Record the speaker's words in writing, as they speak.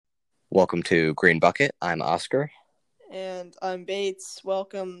Welcome to Green Bucket. I'm Oscar. And I'm Bates.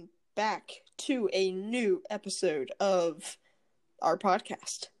 Welcome back to a new episode of our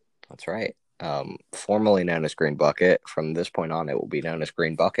podcast. That's right. Formerly known as Green Bucket. From this point on, it will be known as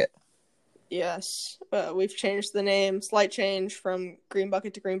Green Bucket. Yes, we've changed the name, slight change from Green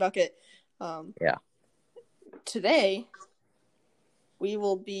Bucket to Green Bucket. Yeah. Today, we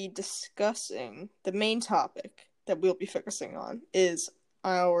will be discussing the main topic that we'll be focusing on is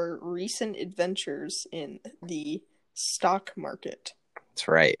our recent adventures in the stock market. That's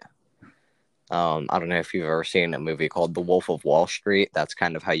right. I don't know if you've ever seen a movie called The Wolf of Wall Street. That's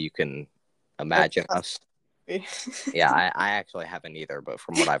kind of how you can imagine us. Yeah, I actually haven't either, but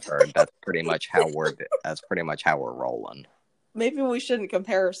from what I've heard, that's pretty much how we're rolling. Maybe we shouldn't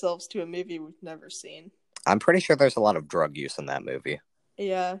compare ourselves to a movie we've never seen. I'm pretty sure there's a lot of drug use in that movie.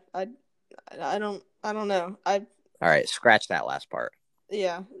 Yeah, I don't know. All right, scratch that last part.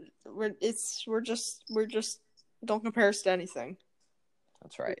 Yeah, we're just don't compare us to anything.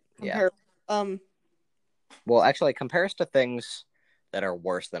 That's right. Well, actually, compare us to things that are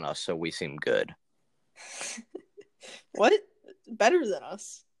worse than us, so we seem good. What? Better than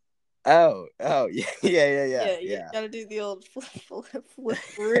us? Oh, yeah. You gotta do the old flip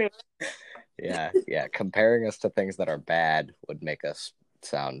through. Yeah. Comparing us to things that are bad would make us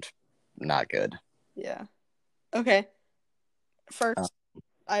sound not good. Yeah. Okay. First,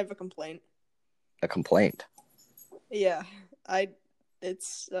 I have a complaint. A complaint? Yeah.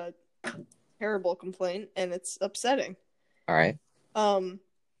 It's a terrible complaint, and it's upsetting. All right.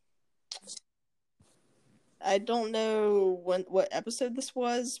 I don't know what episode this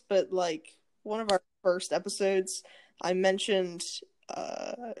was, but like one of our first episodes, I mentioned,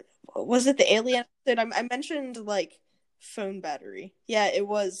 was it the alien episode? I mentioned like phone battery. Yeah, it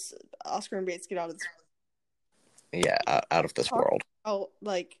was Oscar and Bates Get Out of This. Yeah, out of this world. Oh,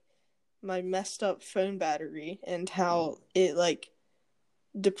 like my messed up phone battery and how it like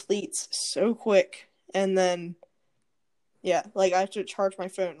depletes so quick, and then yeah, like I have to charge my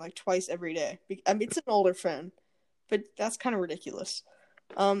phone like twice every day. I mean, it's an older phone, but that's kind of ridiculous.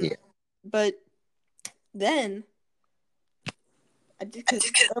 Yeah. But then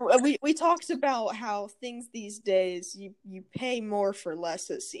we talked about how things these days you pay more for less,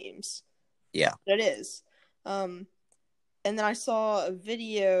 it seems. Yeah. It is. And then I saw a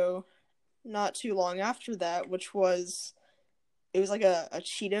video not too long after that, which was it was like a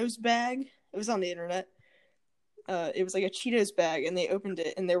Cheetos bag. It was on the internet. It was like a Cheetos bag, and they opened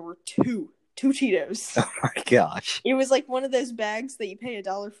it, and there were two Cheetos. Oh my gosh! It was like one of those bags that you pay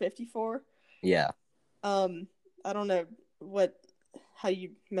 $1.50 for. Yeah. I don't know how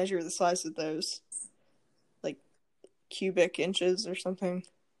you measure the size of those, like cubic inches or something.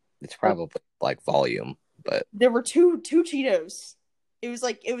 It's probably like volume, but there were two Cheetos. It was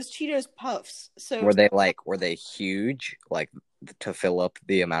Cheetos Puffs. So were they huge, like to fill up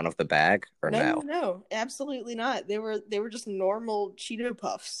the amount of the bag, or no? No, absolutely not. They were just normal Cheeto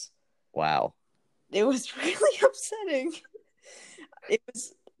Puffs. Wow. It was really upsetting. It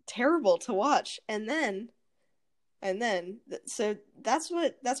was terrible to watch. And then so that's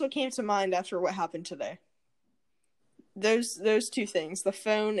what came to mind after what happened today. Those two things, the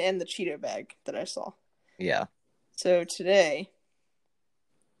phone and the Cheeto bag that I saw. Yeah. So today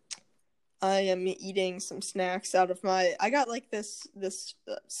I am eating some snacks out of I got like this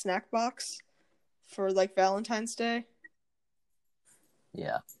snack box for like Valentine's Day.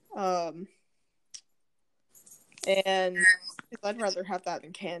 Yeah. And I'd rather have that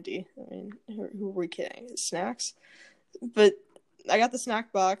than candy. I mean, who are we kidding? It's snacks. But I got the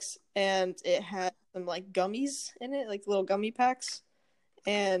snack box, and it had some like gummies in it, like little gummy packs.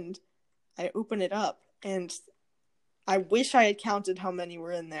 And I open it up, and I wish I had counted how many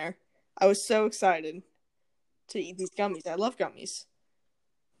were in there. I was so excited to eat these gummies. I love gummies.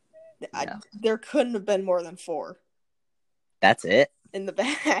 Yeah. There couldn't have been more than 4. That's it? In the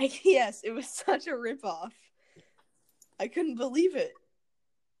bag. Yes, it was such a ripoff. I couldn't believe it.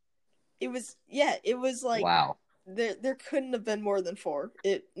 It was like wow. There couldn't have been more than 4.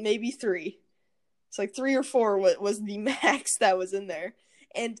 It maybe 3. It's like 3 or 4 was the max that was in there.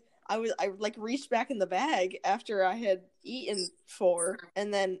 And I like reached back in the bag after I had eaten 4,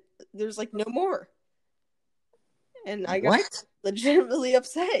 and then there's like no more. And I got legitimately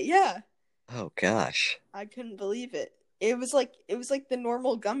upset. Yeah. Oh gosh. I couldn't believe it. It was like the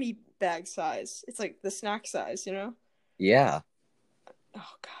normal gummy bag size. It's like the snack size, you know? Yeah.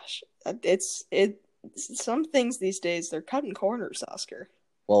 Oh gosh. It's some things these days, they're cutting corners, Oscar.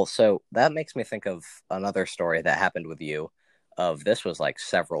 Well, so that makes me think of another story that happened with you. This was like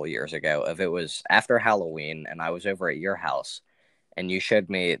several years ago. It was after Halloween, and I was over at your house, and you showed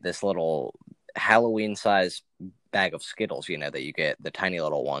me this little Halloween size bag of Skittles, that you get, the tiny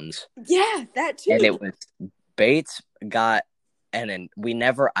little ones. Yeah, that too. And it was Bates got, and then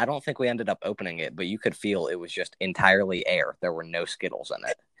I don't think we ended up opening it, but you could feel it was just entirely air. There were no Skittles in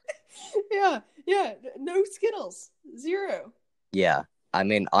it. Yeah, no Skittles, 0. Yeah, I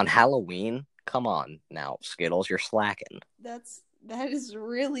mean, on Halloween, come on now, Skittles, you're slacking. That is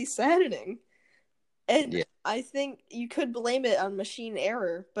really saddening. And yeah. I think you could blame it on machine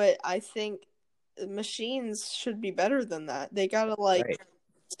error, but I think machines should be better than that. They gotta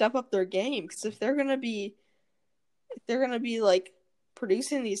step up their game, because if they're gonna be like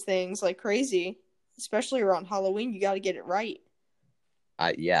producing these things like crazy, especially around Halloween, you got to get it right.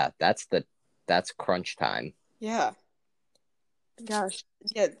 Yeah, that's crunch time. Yeah. Gosh,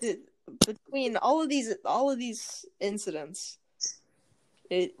 yeah. Between all of these incidents,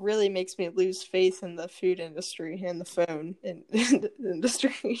 it really makes me lose faith in the food industry and the phone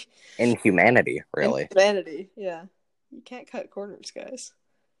industry. In humanity, really. In humanity, yeah. You can't cut corners, guys.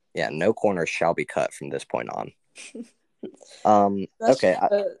 Yeah, no corners shall be cut from this point on. Okay.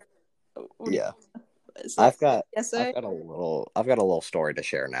 Yeah. I've got a little story to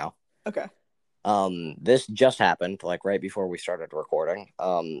share now. Okay. This just happened like right before we started recording.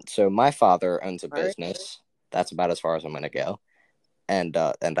 So my father owns a business. Right. That's about as far as I'm gonna go, and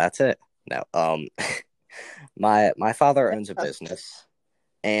that's it. No. My father owns a business,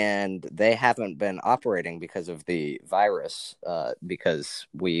 and they haven't been operating because of the virus. Because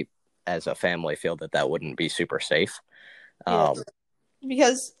we, as a family, feel that wouldn't be super safe.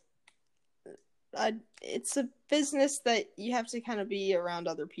 Because it's a business that you have to kind of be around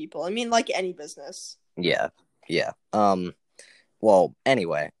other people. I mean, like any business. Yeah. Well,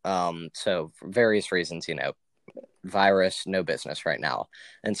 anyway, so for various reasons, virus, no business right now.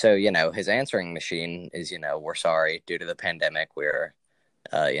 And so, his answering machine is, we're sorry, due to the pandemic, we're,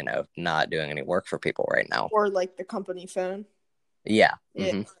 not doing any work for people right now. Or like the company phone. Yeah.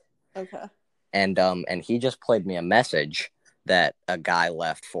 Mm-hmm. Okay. And he just played me a message that a guy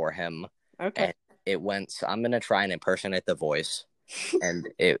left for him. Okay. And it went, so I'm going to try and impersonate the voice, and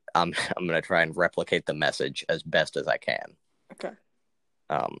I'm going to try and replicate the message as best as I can. Okay.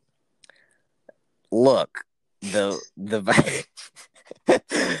 Look, the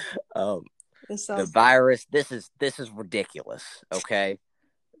virus, this is ridiculous, okay?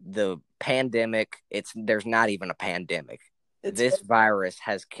 The pandemic, there's not even a pandemic. This virus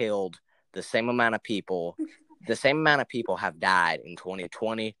has killed the same amount of people. The same amount of people have died in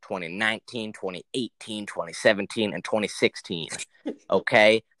 2020, 2019, 2018, 2017, and 2016.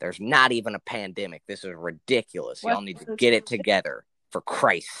 Okay? There's not even a pandemic. This is ridiculous. Y'all need to get it together, for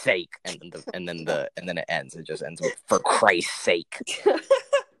Christ's sake. And then it ends. It just ends with, for Christ's sake.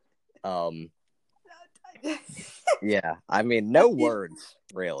 Yeah. I mean, no words,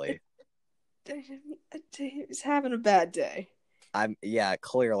 really. He's having a bad day.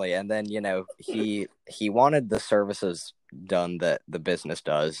 Clearly. And then, he wanted the services done that the business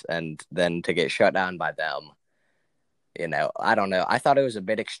does, and then to get shut down by them. I don't know. I thought it was a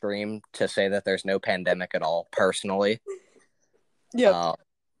bit extreme to say that there's no pandemic at all, personally. Yeah.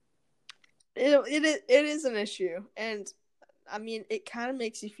 It is an issue. And I mean, it kind of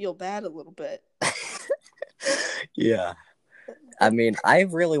makes you feel bad a little bit. Yeah. I mean, I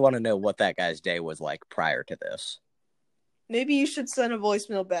really want to know what that guy's day was like prior to this. Maybe you should send a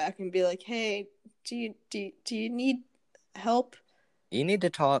voicemail back and be like, "Hey, do you need help? You need to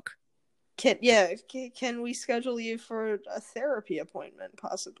talk. Can we schedule you for a therapy appointment,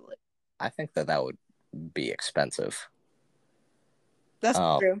 possibly?" I think that would be expensive. That's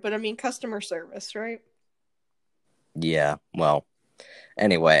true, but I mean, customer service, right? Yeah. Well,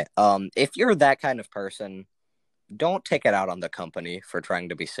 anyway, if you're that kind of person, don't take it out on the company for trying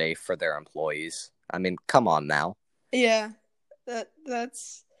to be safe for their employees. I mean, come on now. Yeah,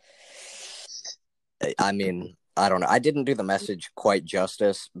 that's. I mean, I don't know. I didn't do the message quite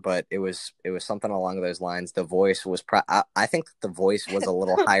justice, but it was something along those lines. The voice was. I think the voice was a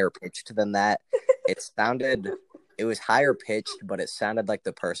little higher pitched than that. It was higher pitched, but it sounded like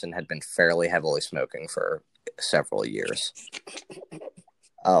the person had been fairly heavily smoking for several years.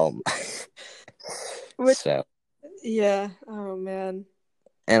 So. Yeah. Oh man.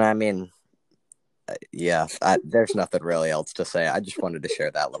 And I mean, yeah, there's nothing really else to say. I just wanted to share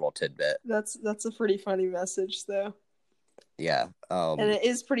that little tidbit. That's a pretty funny message, though. Yeah. And it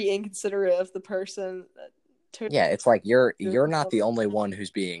is pretty inconsiderate of the person. Yeah, it's like you're not the only one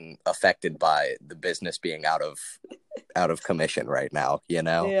who's being affected by the business being out of commission right now,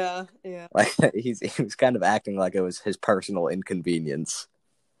 Yeah. Like he was kind of acting like it was his personal inconvenience.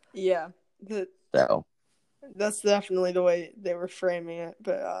 Yeah. So, That's definitely the way they were framing it,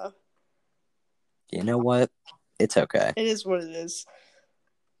 but You know what? It's okay. it is what it is.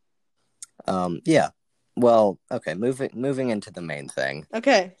 Yeah. Well, okay. Moving into the main thing,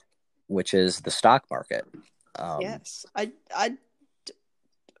 Okay. which is the stock market. Yes,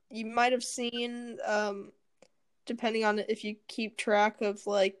 you might have seen, depending on if you keep track of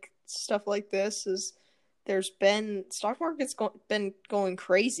like stuff like this, is there's been stock market's been going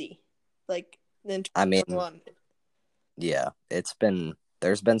crazy, like in I mean, 2021. yeah,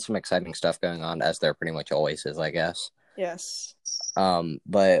 there's been some exciting stuff going on, as there pretty much always is, I guess. Yes.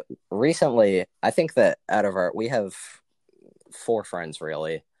 But recently, I think that we have four friends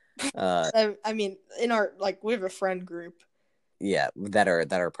really. I mean, in our like we have a friend group. Yeah, that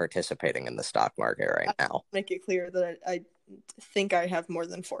are participating in the stock market right now. Make it clear that I think I have more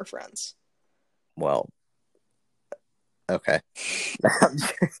than 4 friends. Well, okay.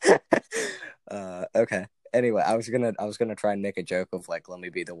 Okay. Anyway, I was gonna try and make a joke of like, let me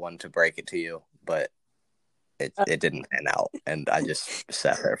be the one to break it to you, but it didn't pan out, and I just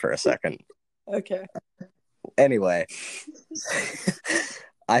sat there for a second. Okay. Anyway,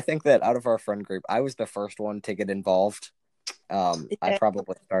 I think that out of our friend group, I was the first one to get involved. I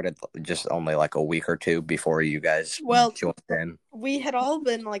probably started just only like a week or two before you guys joined in. We had all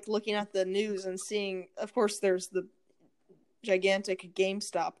been like looking at the news and seeing, of course, there's the gigantic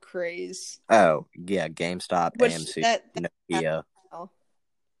GameStop craze. Oh yeah, GameStop, AMC, Nokia.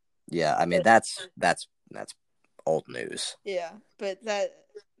 Yeah, I mean that's old news. Yeah, but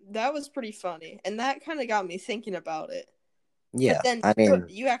that was pretty funny, and that kind of got me thinking about it. Yeah, but then I mean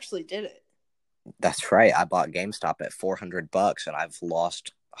you actually did it. That's right. I bought GameStop at $400, and I've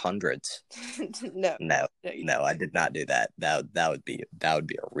lost hundreds. No, I did not do that. That would be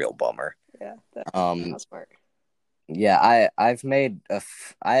a real bummer. Yeah, that's not smart. Yeah,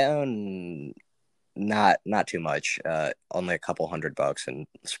 I own not too much, only a couple $100 and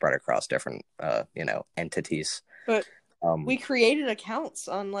spread across different entities. But we created accounts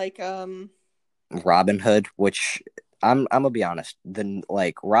on like Robinhood, which I'm gonna be honest,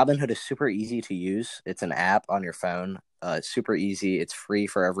 Robinhood is super easy to use. It's an app on your phone. It's super easy. It's free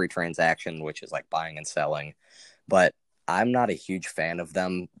for every transaction, which is like buying and selling. But I'm not a huge fan of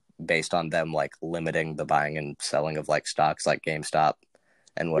them based on them like limiting the buying and selling of like stocks like GameStop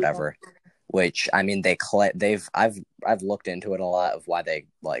and whatever. Yeah. Which I mean, I've looked into it a lot of why they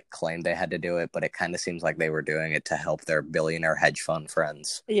like claimed they had to do it, but it kind of seems like they were doing it to help their billionaire hedge fund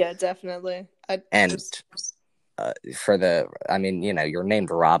friends. Yeah, definitely. I mean, you're named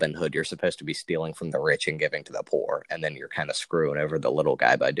Robin Hood. You're supposed to be stealing from the rich and giving to the poor, and then you're kind of screwing over the little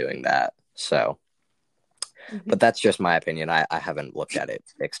guy by doing that. So, but that's just my opinion. I haven't looked at it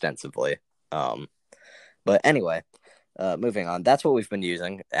extensively. But anyway, moving on. That's what we've been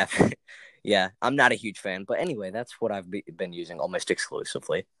using. Yeah, I'm not a huge fan, but anyway, that's what I've been using almost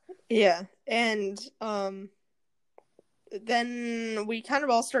exclusively. Yeah, and then we kind of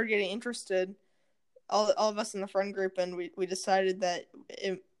all started getting interested, all of us in the friend group, and we decided that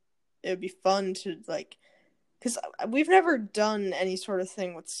it would be fun to like, because we've never done any sort of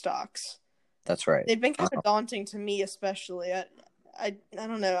thing with stocks. That's right. They've been kind of daunting to me, especially. I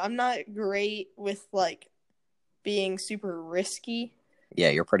don't know. I'm not great with like being super risky. Yeah,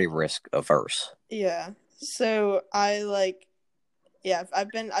 you're pretty risk averse. Yeah. So I've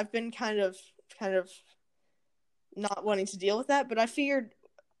been kind of not wanting to deal with that, but I figured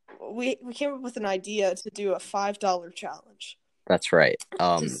we came up with an idea to do a $5 challenge. That's right.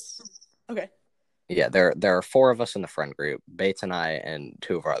 Okay. Yeah, there are four of us in the friend group, Bates and I, and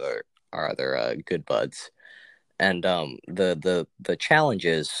two of our other good buds. And the challenge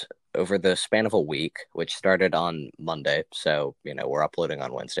is over the span of a week, which started on Monday. So, we're uploading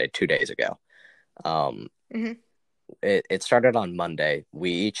on Wednesday, 2 days ago. It started on Monday.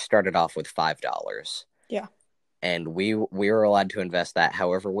 We each started off with $5. Yeah. And we were allowed to invest that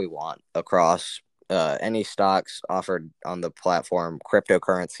however we want across any stocks offered on the platform,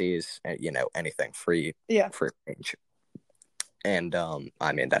 cryptocurrencies, anything free range. And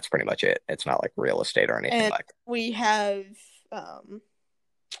I mean, that's pretty much it. It's not like real estate or anything like that. We have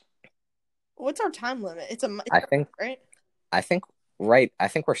what's our time limit? It's right? I think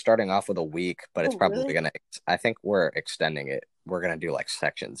we're starting off with a week, but it's probably really? I think we're extending it. We're gonna do like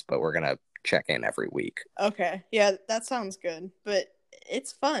sections, but we're gonna check in every week. Okay. Yeah, that sounds good. But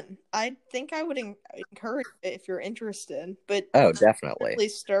it's fun. I think I would encourage it if you're interested. But definitely.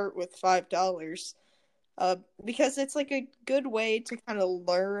 Please start with $5. Because it's like a good way to kind of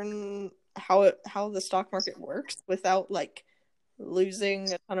learn how the stock market works without like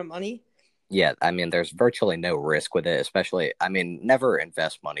losing a ton of money. Yeah, I mean, there's virtually no risk with it, especially, I mean, never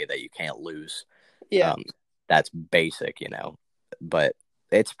invest money that you can't lose. Yeah. that's basic, but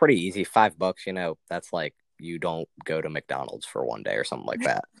it's pretty easy. $5, that's like you don't go to McDonald's for one day or something like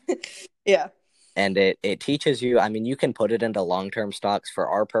that. Yeah. And it teaches you, I mean, you can put it into long-term stocks. For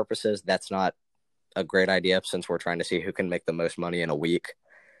our purposes, that's not a great idea since we're trying to see who can make the most money in a week.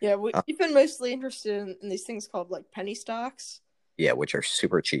 Yeah, we've been mostly interested in these things called like penny stocks. Yeah, which are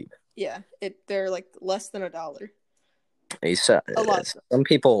super cheap. Yeah, they're like less than $1.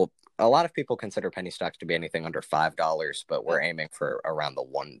 A lot of people consider penny stocks to be anything under $5, but we're aiming for around the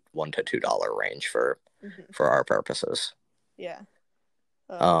 $1 to $2 range for our purposes. Yeah.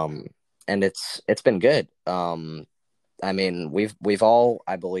 And it's been good. I mean, we've all,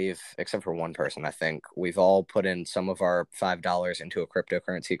 I believe, except for one person, I think, we've all put in some of our $5 into a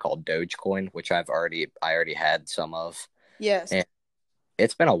cryptocurrency called Dogecoin, which I already had some of. Yes. And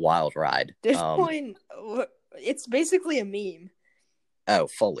it's been a wild ride. Dogecoin, it's basically a meme. Oh,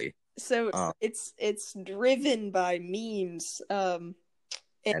 fully. So it's driven by memes, and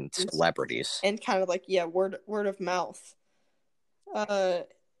celebrities, and kind of like word of mouth,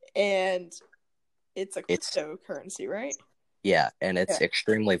 and it's a cryptocurrency, right? Yeah, and it's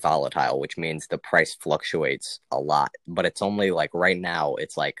extremely volatile, which means the price fluctuates a lot. But it's only like right now,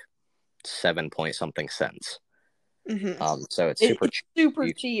 it's like 7 point something cents. So it's super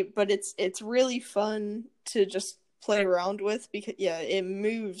cheap, but it's really fun to just play around with because it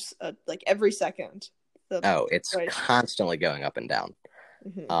moves like every second. It's constantly going up and down.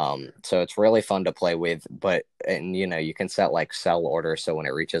 So it's really fun to play with, and you can set like sell orders, so when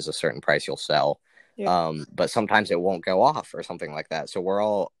it reaches a certain price you'll sell. But sometimes it won't go off or something like that.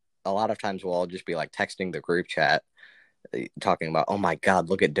 So a lot of times we'll all just be like texting the group chat talking about, oh my god,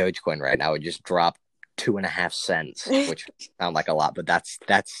 look at Dogecoin right now, it just dropped 2.5 cents, which sound like a lot, but that's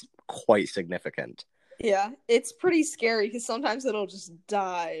quite significant. Yeah, it's pretty scary because sometimes it'll just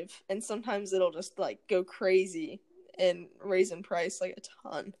dive and sometimes it'll just like go crazy and raise in price like a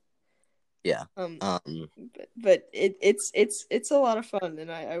ton. Yeah. But it's a lot of fun,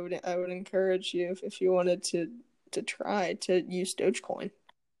 and I would encourage you if you wanted to try to use Dogecoin.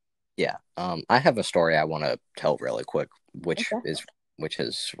 Yeah. I have a story I want to tell really quick, which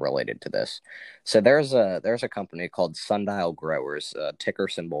is related to this. So there's a company called Sundial Growers, ticker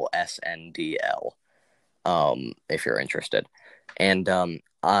symbol SNDL. If you're interested. And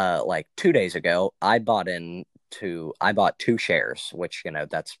like 2 days ago, I bought 2 shares, which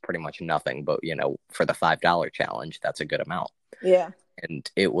that's pretty much nothing, but for the $5 challenge, that's a good amount. Yeah. And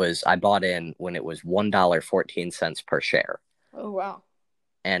I bought in when it was $1.14 per share. Oh wow.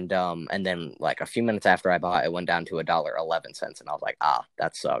 And then like a few minutes after I bought, it went down to $1.11, and I was like,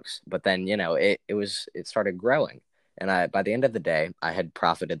 that sucks. But then it started growing, and by the end of the day, I had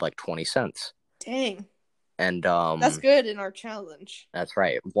profited like 20 cents. Dang. And that's good in our challenge. That's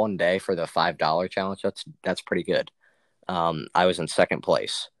right. One day for the $5 challenge, that's pretty good. I was in second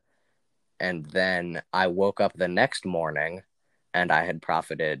place. And then I woke up the next morning and I had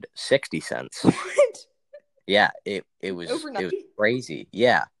profited 60 cents. What? Yeah, it was overnight? It was crazy.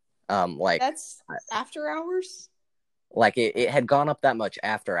 Yeah. Like that's after hours? Like it had gone up that much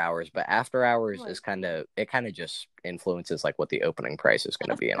after hours, but after hours is kind of just influences like what the opening price is going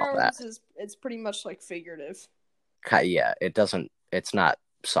to be and all that. It's pretty much like figurative. Yeah, it's not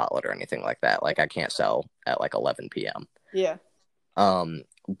solid or anything like that. Like I can't sell at like 11 p.m. Yeah.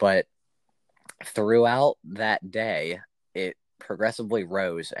 But throughout that day, it progressively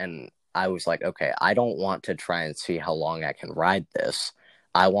rose, and I was like, okay, I don't want to try and see how long I can ride this.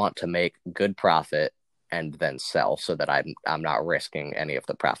 I want to make good profit and then sell so that I'm not risking any of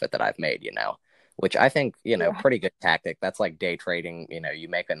the profit that I've made, which I think, pretty good tactic. That's like day trading. You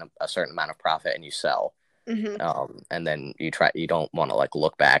make a certain amount of profit and you sell. Mm-hmm. And then you don't want to like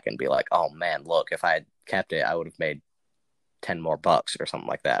look back and be like, oh man, look, if I had kept it, I would have made 10 more bucks or something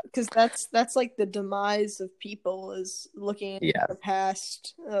like that. Because that's like the demise of people, is looking at the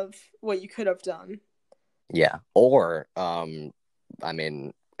past of what you could have done. Yeah. Or, I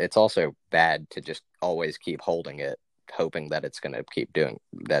mean, it's also bad to just always keep holding it, hoping that it's going to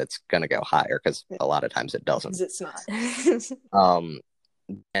that it's going to go higher, because a lot of times it doesn't. It's not.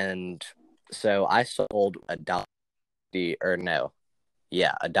 And so I sold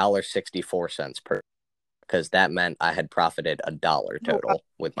 $1.64 per, because that meant I had profited $1 total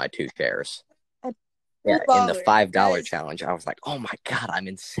with my 2 shares. Yeah, in the $5 challenge, I was like, oh my god, I'm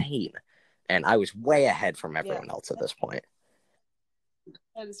insane. And I was way ahead from everyone else at this point.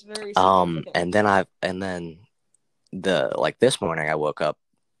 That is very significant. And then this morning I woke up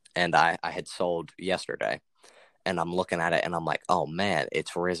and I had sold yesterday, and I'm looking at it and I'm like, oh man,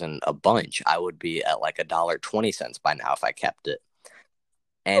 it's risen a bunch. I would be at like $1.20 by now if I kept it.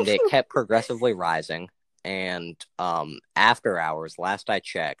 And it kept progressively rising. And after hours, last I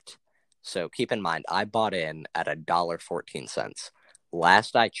checked, so keep in mind, I bought in at $1.14.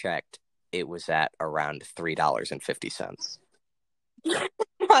 Last I checked, it was at around $3.50. Oh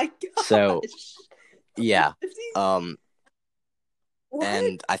my gosh. So yeah. What?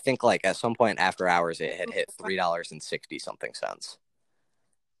 And I think like at some point after hours it had hit $3.60 something cents.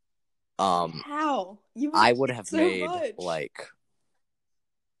 How? I would have so made much. like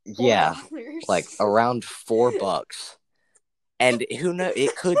 $4. like around $4. And who knows,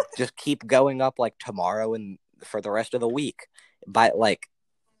 it could just keep going up like tomorrow and for the rest of the week. But like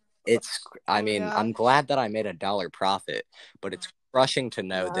I'm glad that I made $1 profit, but it's crushing to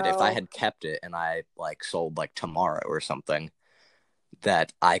know that if I had kept it and I like sold like tomorrow or something,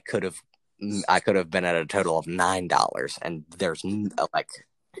 that I could have been at a total of $9, and there's like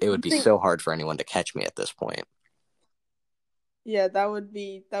it would be so hard for anyone to catch me at this point. Yeah, that would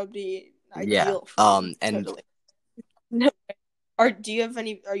be Yeah. ideal. And totally. Do you have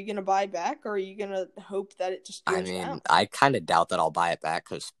any? Are you gonna buy back, or are you gonna hope that it just goes down? I kind of doubt that I'll buy it back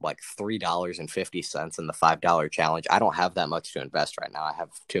because like $3.50 in the $5 challenge. I don't have that much to invest right now. I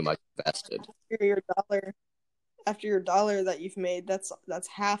have too much invested. After your dollar that you've made, that's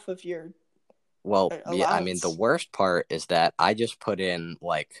half of your. Well, yeah. I mean, the worst part is that I just put in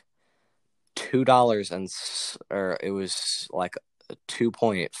like $2 or it was like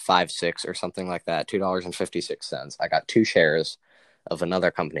 2.56 or something like that. $2.56. I got 2 shares of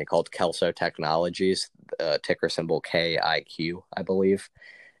another company called Kelso Technologies, ticker symbol KIQ, I believe.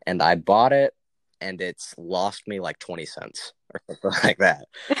 And I bought it, and it's lost me like 20 cents or something like that.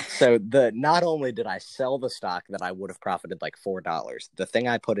 So not only did I sell the stock that I would have profited like $4, the thing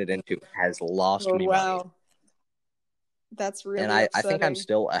I put it into has lost me money. That's really and I think I'm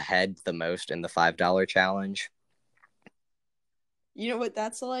still ahead the most in the $5 challenge. You know what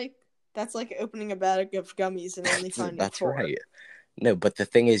that's like? That's like opening a bag of gummies and only finding That's 4. Right. No, but the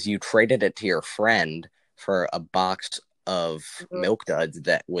thing is, you traded it to your friend for a box of Milk Duds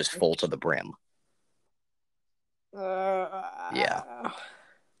that was full to the brim. Yeah.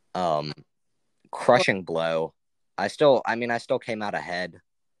 Crushing blow. I still came out ahead,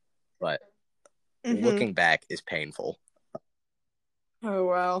 but looking back is painful. Oh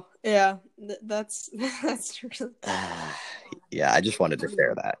wow. Yeah, that's true. Yeah, I just wanted to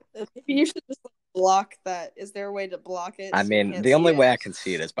share that. Maybe you should just block that. Is there a way to block it? I mean, the only way I can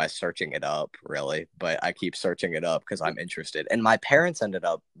see it is by searching it up, really. But I keep searching it up because I'm interested. And my parents ended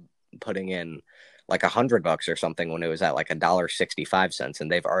up putting in like $100 or something when it was at like $1.65,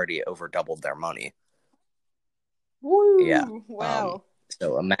 and they've already over doubled their money. Woo! Yeah. Wow.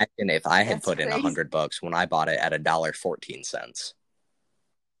 So imagine if I had put in $100 when I bought it at $1.14.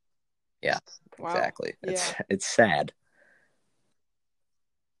 Yeah. Wow. Exactly. Yeah. It's sad.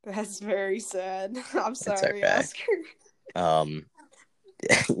 That's very sad. I'm sorry, Oscar.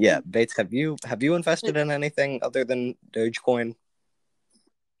 Yeah, Bates, have you invested in anything other than Dogecoin?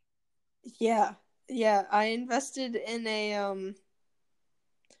 Yeah, I invested in a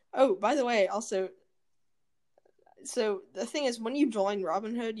Oh, by the way, also, so the thing is, when you join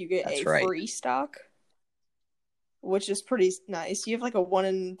Robinhood, you get free stock, which is pretty nice. You have like a 1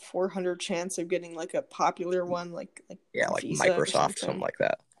 in 400 chance of getting like a popular one, like Visa Microsoft, something like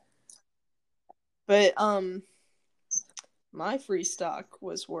that. But my free stock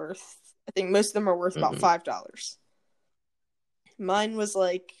was worth, I think most of them are worth about $5. Mine was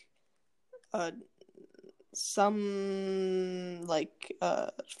like some like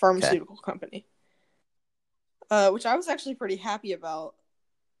pharmaceutical company, which I was actually pretty happy about,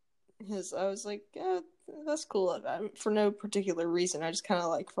 because I was like, that's cool. For no particular reason, I just kind of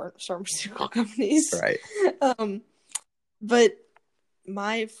like pharmaceutical companies, right? But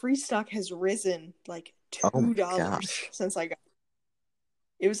my free stock has risen like $2 since I got it.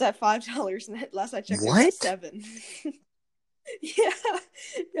 It was at $5, and last I checked, it was at $7. Yeah.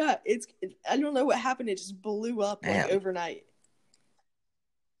 I don't know what happened. It just blew up like overnight.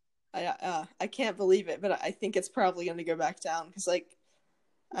 I can't believe it, but I think it's probably going to go back down because, like,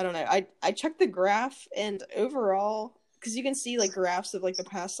 I don't know. I checked the graph, and overall, because you can see like graphs of like the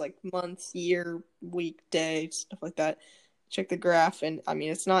past like month, year, week, day, stuff like that. Check the graph, and I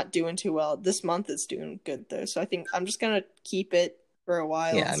mean, it's not doing too well. This month it's doing good though, so I think I'm just gonna keep it for a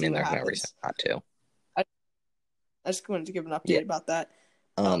while. Yeah, I mean, there's no reason not to. I just wanted to give an update about that.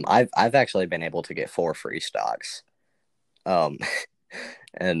 I've actually been able to get 4 free stocks.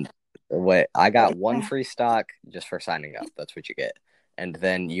 And I got 1 free stock just for signing up. That's what you get. And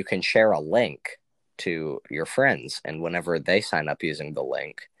then you can share a link to your friends, and whenever they sign up using the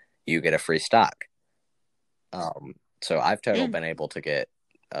link, you get a free stock. So I've been able to get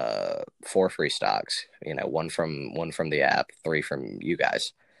 4 free stocks. One from the app, 3 from you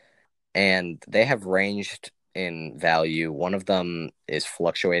guys, and they have ranged in value. One of them is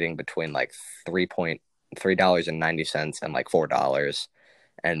fluctuating between like $3.90 and like $4,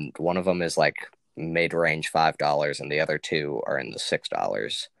 and one of them is like mid range $5, and the other 2 are in the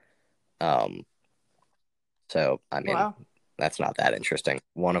 $6. So I mean, Wow. that's not that interesting.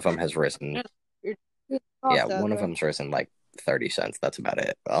 One of them has risen. Yeah, one of them's risen like 30 cents. That's about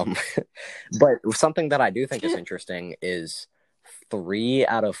it. But something that I do think is interesting is 3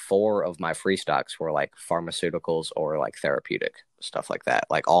 out of 4 of my free stocks were like pharmaceuticals or like therapeutic stuff like that,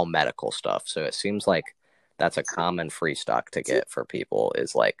 like all medical stuff. So it seems like that's a common free stock to get for people,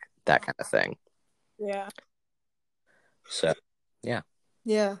 is like that kind of thing. Yeah. So, yeah.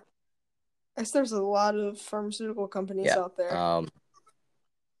 Yeah. I guess there's a lot of pharmaceutical companies out there. A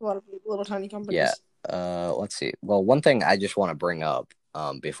lot of little tiny companies. Yeah. Let's see. Well, one thing I just want to bring up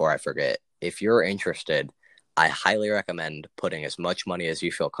before I forget, if you're interested, I highly recommend putting as much money as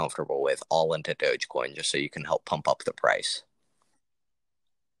you feel comfortable with all into Dogecoin, just so you can help pump up the price.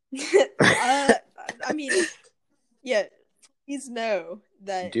 I mean, yeah, please know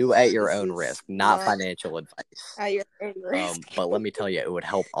that do at your own risk, not financial advice. At your own risk. But let me tell you, it would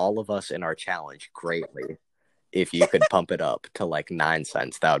help all of us in our challenge greatly if you could pump it up to like 9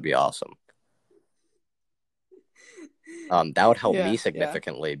 cents. That would be awesome. That would help me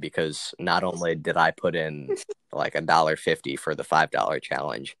significantly, because not only did I put in like $1.50 for the $5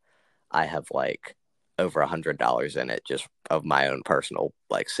 challenge, I have like over $100 in it just of my own personal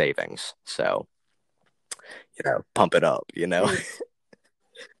like savings. So, pump it up,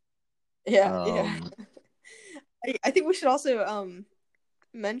 Yeah. I think we should also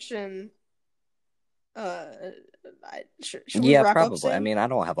mention. Should we wrap probably. Up soon? I mean, I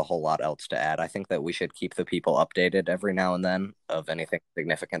don't have a whole lot else to add. I think that we should keep the people updated every now and then of anything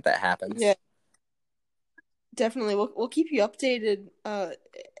significant that happens. Yeah, definitely. We'll keep you updated.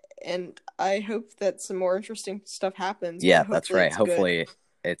 And I hope that some more interesting stuff happens. Yeah, that's right. Hopefully,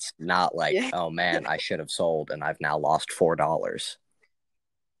 it's not like, oh man, I should have sold and I've now lost $4.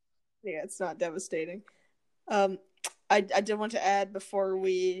 Yeah, it's not devastating. I did want to add before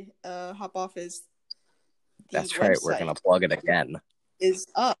we hop off is that's right. We're gonna plug it again. Is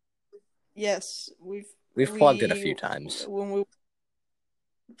up. Yes, we've plugged it a few times. When we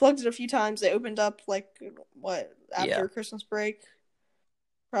plugged it a few times, it opened up like after Christmas break,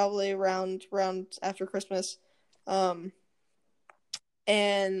 probably around after Christmas, and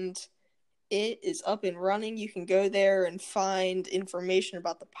it is up and running. You can go there and find information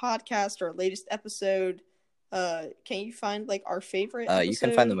about the podcast, our latest episode. Can you find like our favorite episode? You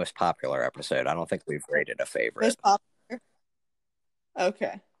can find the most popular episode. I don't think we've rated a favorite. Most popular?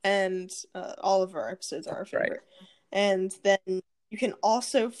 Okay. And all of our episodes are our favorite. Right. And then you can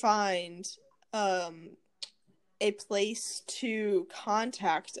also find a place to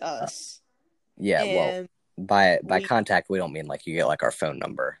contact us. Well, by contact, we don't mean like you get like our phone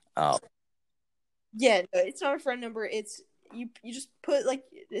number. Yeah, no, it's not a phone number. It's you just put like,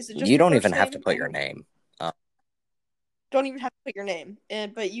 is it just you don't even have to put your name. Don't even have to put your name,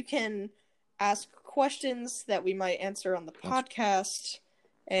 but you can ask questions that we might answer on the podcast.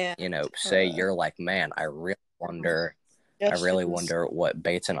 And say you're like, man, I really wonder what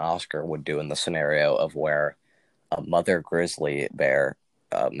Bates and Oscar would do in the scenario of where a mother grizzly bear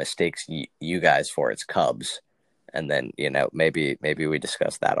mistakes you guys for its cubs, and then maybe we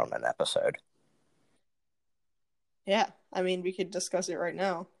discuss that on an episode. Yeah, I mean, we could discuss it right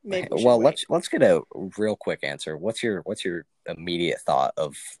now. Maybe let's get a real quick answer. What's your immediate thought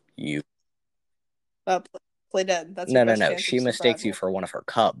of you? Play dead. That's no. She mistakes you for one of her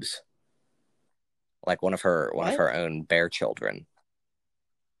cubs, like one of her own bear children.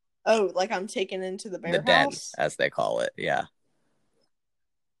 Oh, like I'm taken into the bear house? Den, as they call it. Yeah.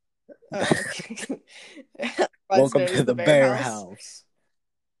 Welcome to the bear house.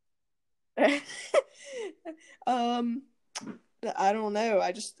 I don't know.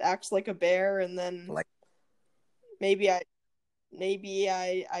 I just act like a bear, and then maybe I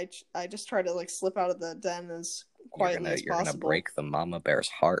just try to like slip out of the den as quietly as possible. You're gonna break the mama bear's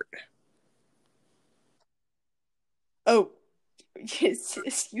heart. Oh,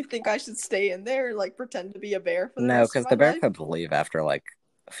 you think I should stay in there and like pretend to be a bear for the rest of my life? No, because the bear could leave after like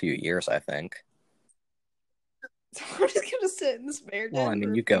a few years, I think. So we're just gonna sit in this bear den. Well, I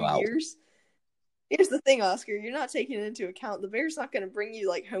mean, you go out. Years? Here's the thing, Oscar. You're not taking it into account. The bear's not going to bring you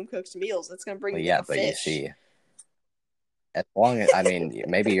like home cooked meals. It's going to bring you but fish. You see, as long as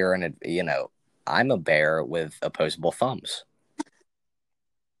maybe you're in a. I'm a bear with opposable thumbs.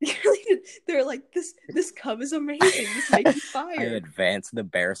 You really They're like, this cub is amazing. This makes you I fire. advanced the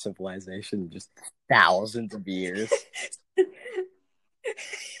bear civilization just thousands of years.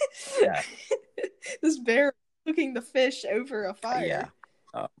 Yeah. This bear cooking the fish over a fire. Yeah.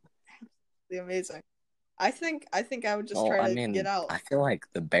 Amazing. I think I would just try to get out. I feel like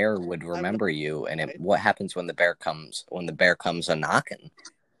the bear would remember you, and what happens when the bear comes a knocking?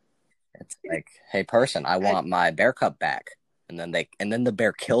 It's like, hey person, I want my bear cub back. And then the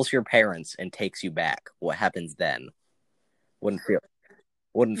bear kills your parents and takes you back. What happens then? Wouldn't feel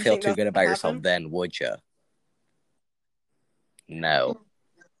too good about yourself then, would you? No.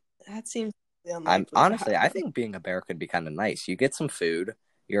 That seems honestly, I think being a bear could be kind of nice. You get some food.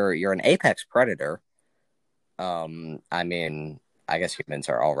 You're an apex predator. I mean, I guess humans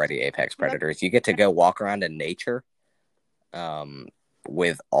are already apex predators. You get to go walk around in nature. You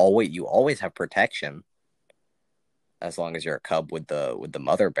always have protection as long as you're a cub with the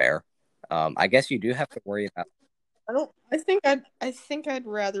mother bear. I guess you do have to worry about. I think I'd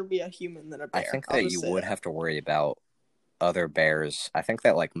rather be a human than a bear. I think that you would have to worry about other bears. I think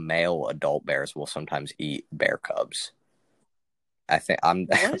that like male adult bears will sometimes eat bear cubs. I think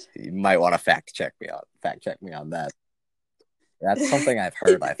you might want to fact check me on that. That's something I've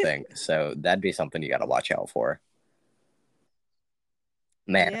heard, I think. So that'd be something you got to watch out for.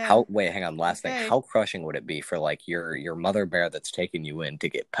 Man, hang on, last thing. How crushing would it be for like your mother bear that's taking you in to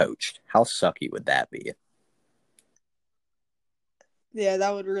get poached? How sucky would that be? Yeah,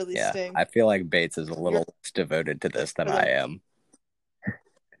 that would really stink. I feel like Bates is a little less devoted to this than I am.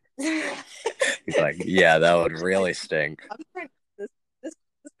 He's like, yeah, that would really stink. This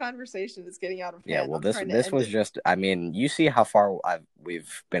conversation is getting out of hand. Yeah, well, this was just. I mean, you see how far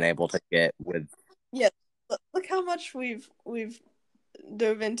we've been able to get with. Yeah, look how much we've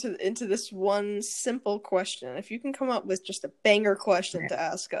dove into this one simple question. If you can come up with just a banger question to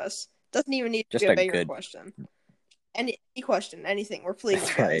ask us, doesn't even need to be a banger question. Any question, anything. We're pleased.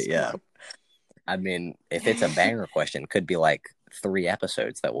 That's right. Yeah. I mean, if it's a banger question, it could be like 3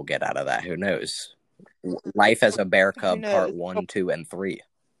 episodes that we'll get out of that. Who knows? Life as a bear cub, part 1, 2, and 3.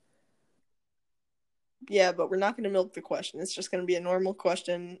 Yeah, but we're not going to milk the question. It's just going to be a normal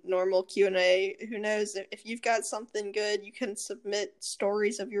question, normal Q&A. Who knows? If you've got something good, you can submit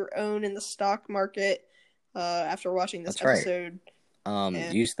stories of your own in the stock market after watching this episode.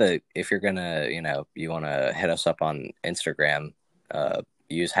 Right. If you're going to, you want to hit us up on Instagram,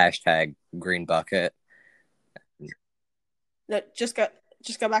 use hashtag Green Bucket. No, just go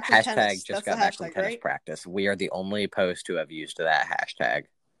back to tennis. Just got back from tennis practice. We are the only post to have used that hashtag.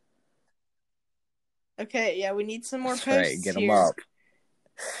 Okay, yeah, we need some more posts. Right, get them up.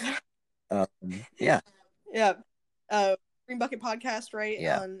 Yeah. Yeah. Green Bucket Podcast, right?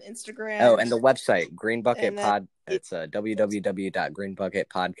 Yeah. On Instagram. Oh, and the website, Green Bucket Pod. It's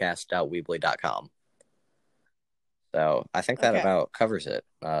www.greenbucketpodcast.weebly.com. So I think that about covers it.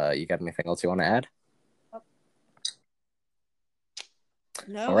 You got anything else you want to add?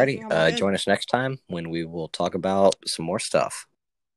 No. Alrighty. Join us next time when we will talk about some more stuff.